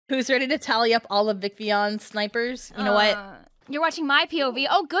Who's ready to tally up all of Vicvillon's snipers? You know what? You're watching my POV.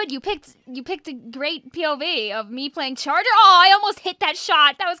 Oh, good. You picked a great POV of me playing Charger. Oh, I almost hit that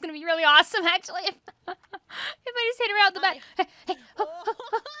shot. That was gonna be really awesome, actually. If I just hit her out the back. Hey, Vulpixie!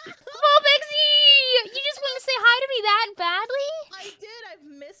 You just want to say hi to me that badly? I did. I've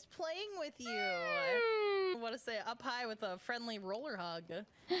missed playing with you. I want to say up high with a friendly roller hug.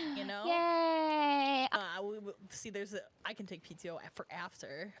 You know? Yay! See, I can take PTO for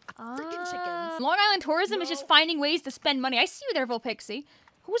after. Freaking chickens. Long Island tourism is just finding ways to spend money. I see you there, Vulpixie.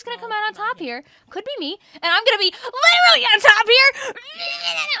 Who's gonna come out on top here? Could be me, and I'm gonna be literally on top here.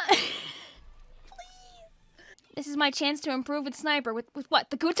 This is my chance to improve with sniper. With what?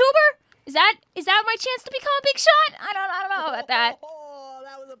 The YouTuber? Is that my chance to become a big shot? I don't know about that. Oh,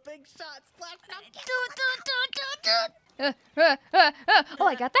 that was a big shot. Splash. Oh,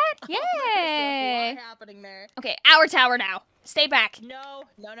 I got that? Yay! There's a lot happening there. Okay, our tower now. Stay back. No.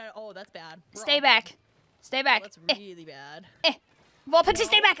 Oh, that's bad. Stay back. Stay back. Oh, that's really bad. Vulpixie,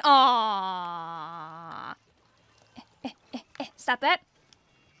 stay back. Aww. Stop that.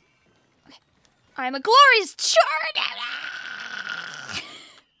 Okay. I'm a glorious charger.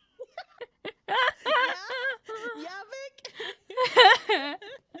 Yeah, Vic?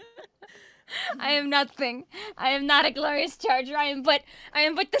 I am nothing. I am not a glorious charger. I am but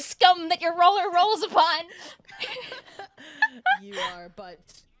the scum that your roller rolls upon. You are but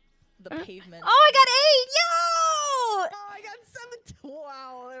the pavement. Oh, I got 8! Yo! Oh, I got 7.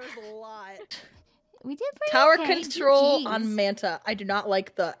 Wow, there was a lot. We did pretty Tower okay. control GGs. on Manta. I do not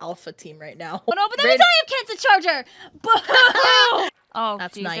like the alpha team right now. Oh no, but there was I have Kent's a charger. Boo! Oh,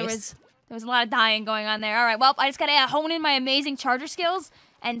 that's geez, nice. There was a lot of dying going on there. All right, well, I just gotta hone in my amazing charger skills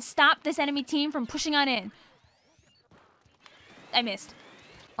and stop this enemy team from pushing on in. I missed.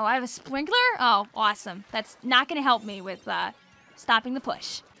 Oh, I have a sprinkler? Oh, awesome. That's not gonna help me with stopping the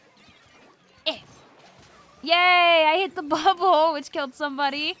push. Yay! I hit the bubble, which killed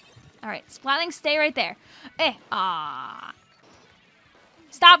somebody. All right, Splatling, stay right there.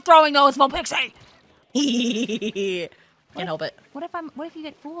 Stop throwing those, Vulpixie! Can't help it. What if you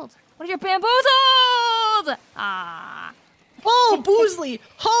get fooled? What if you're bamboozled? Oh, Boozley!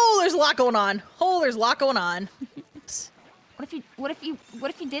 Oh, there's a lot going on. What if you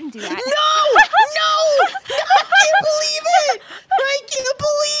didn't do that? No! No! I can't believe it! I can't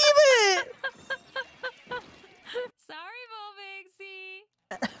believe it! Sorry, Vulpixie.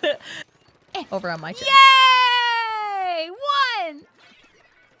 Over on my turn. Yay! 1!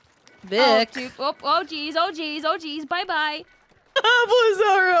 Vic. Oh, geez, bye-bye.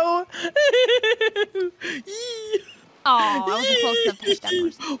 Blizzaro! Oh, I wasn't close enough to hit that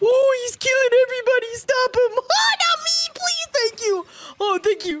person. Oh, he's killing everybody! Stop him! Oh, not me! Please, thank you! Oh,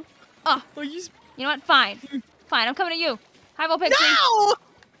 thank you! Oh, you know what? Fine, I'm coming to you. Hi, Vulpixie. No!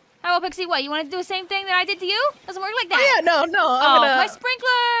 Hi, Vulpixie. What, you want to do the same thing that I did to you? Doesn't work like that. Oh, yeah, no, I'm gonna... my sprinkler!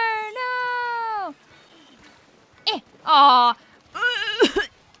 No! Aw.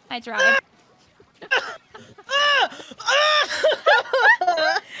 I tried.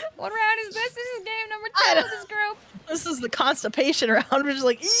 What round is this? This is game number 2 of this group. This is the constipation round. We're just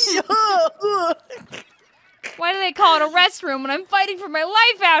like, why do they call it a restroom when I'm fighting for my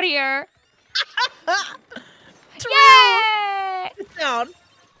life out here? Yay! Sit down.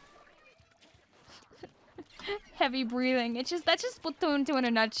 Heavy breathing. That's just Splatoon 2 in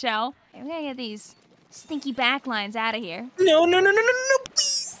a nutshell. Okay, we gotta get these stinky backlines out of here. No,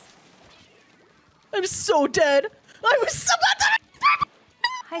 please. I'm so dead. I was so dead.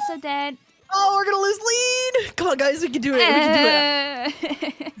 Hi, so dead. Oh, we're gonna lose lead. Come on, guys, we can do it. We can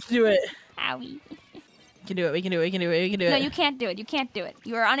do it. Owie. We can do it. No, you can't do it. You can't do it.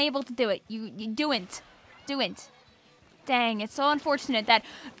 You are unable to do it. You do'n't. Dang, it's so unfortunate that.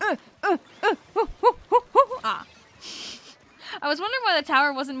 I was wondering why the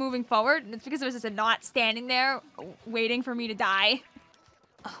tower wasn't moving forward. It's because there was just a knot standing there, waiting for me to die.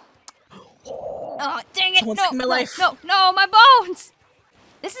 Oh, dang it! No, my bones!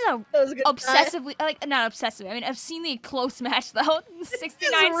 This is obsessively, not obsessively. I mean, obscenely close match though.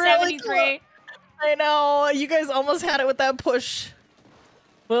 69-73. I know. You guys almost had it with that push.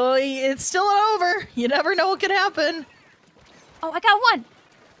 Well, it's still not over. You never know what could happen. Oh, I got 1.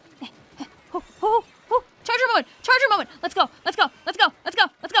 Charger moment. Let's go.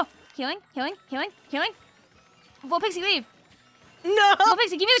 Healing. Vulpixie, leave. No.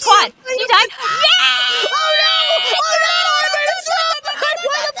 Vulpixie, give me the quad. You died. Yeah! Oh no!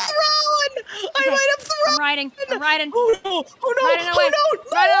 I might have thrown. I'm riding. Oh no! Riding away.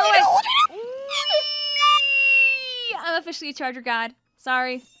 I'm officially a charger god.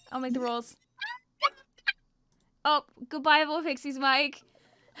 Sorry. I'll make the rules. Oh, goodbye, Vulpixie's mic.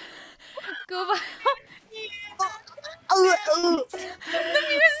 Goodbye. The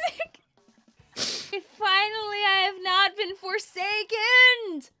music. Finally, I have not been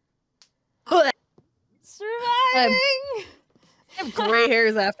forsaken. Surviving. I have gray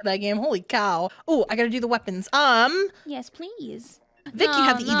hairs after that game. Holy cow. Oh, I gotta do the weapons. Yes, please. Vic, you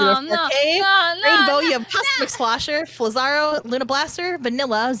have the Either 4K. Rainbow, you have Cosmic Splasher. Flazzaro, Luna Blaster.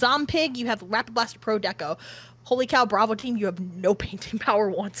 Vanilla, Zompig, you have Rapid Blaster Pro Deco. Holy cow, Bravo team, you have no painting power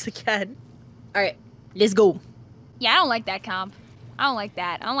once again. Alright, let's go. Yeah, I don't like that comp. I don't like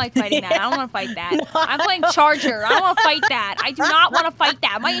that. I don't like fighting that. I don't want to fight that. I'm playing Charger. I don't want to fight that. I do not want to fight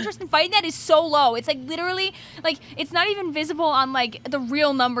that. My interest in fighting that is so low. It's like literally, like, it's not even visible on like the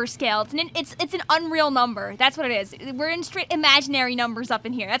real number scale. It's an unreal number. That's what it is. We're in straight imaginary numbers up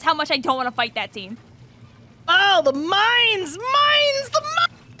in here. That's how much I don't want to fight that team. Oh, the mines! Mines! The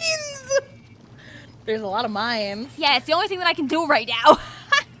mines! There's a lot of mines. Yeah, it's the only thing that I can do right now.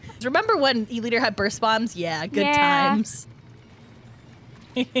 Remember when E-Liter had burst bombs? Yeah, good times.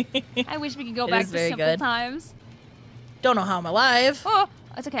 I wish we could go back to simple times. Don't know how I'm alive. Oh,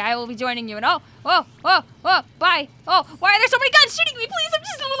 that's okay. I will be joining you. And oh, bye. Oh, why are there so many guns shooting me? Please, I'm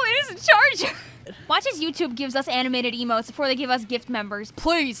just a little innocent Charger. Watch as YouTube gives us animated emotes before they give us gift members.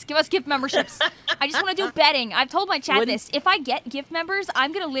 Please, give us gift memberships. I just want to do betting. I've told my chat this. If I get gift members,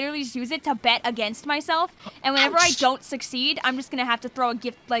 I'm going to literally just use it to bet against myself. And whenever I don't succeed, I'm just going to have to throw a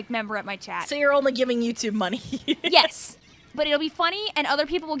gift member at my chat. So you're only giving YouTube money. Yes. But it'll be funny, and other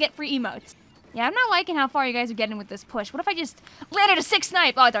people will get free emotes. Yeah, I'm not liking how far you guys are getting with this push. What if I just landed a 6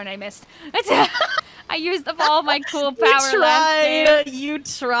 snipe? Oh, darn, I missed. I used up all my cool power last game. You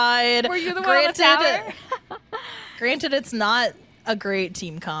tried. Were you the one with power? Granted, it's not a great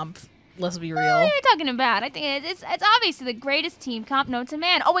team comp. Let's be real. What are you talking about? I think it's obviously the greatest team comp known to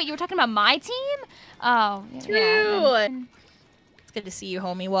man. Oh, wait, you were talking about my team? Oh, true. Yeah. It's good to see you,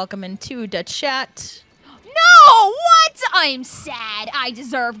 homie. Welcome into the chat. No! What? I'm sad. I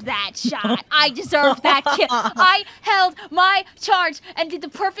deserved that shot. I deserved that kill. I held my charge and did the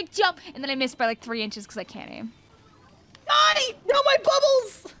perfect jump, and then I missed by like 3 inches because I can't aim. Not my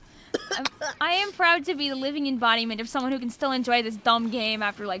bubbles! I am proud to be the living embodiment of someone who can still enjoy this dumb game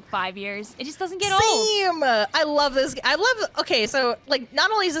after like 5 years. It just doesn't get old. Same! I love this. Okay, so like not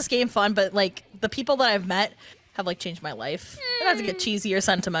only is this game fun, but like the people that I've met have like changed my life. I don't have to get cheesy or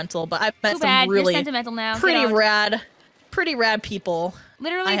sentimental, but I've met some really You're sentimental now. pretty rad people.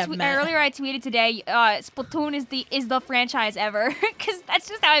 Literally, earlier I tweeted today, Splatoon is the franchise ever, because that's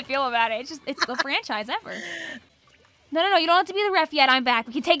just how I feel about it. It's the franchise ever. No, you don't have to be the ref yet. I'm back.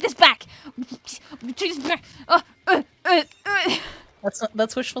 We can take this back. Take this back.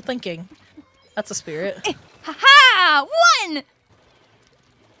 That's wishful thinking. That's a spirit. Ha! Won!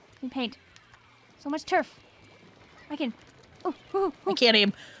 I paint. So much turf. I can. I can't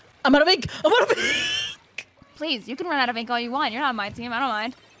aim. I'm out of ink. Please, you can run out of ink all you want. You're not on my team. I don't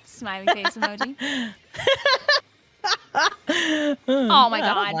mind. Smiling face emoji. Oh my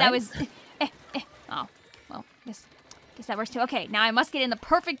god, that was. Oh, well, guess that works too. Okay, now I must get in the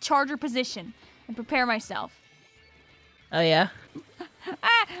perfect charger position and prepare myself. Oh yeah.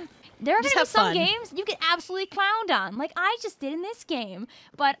 There are gonna be some games you get absolutely clowned on, like I just did in this game.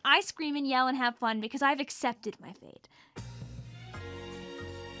 But I scream and yell and have fun because I've accepted my fate.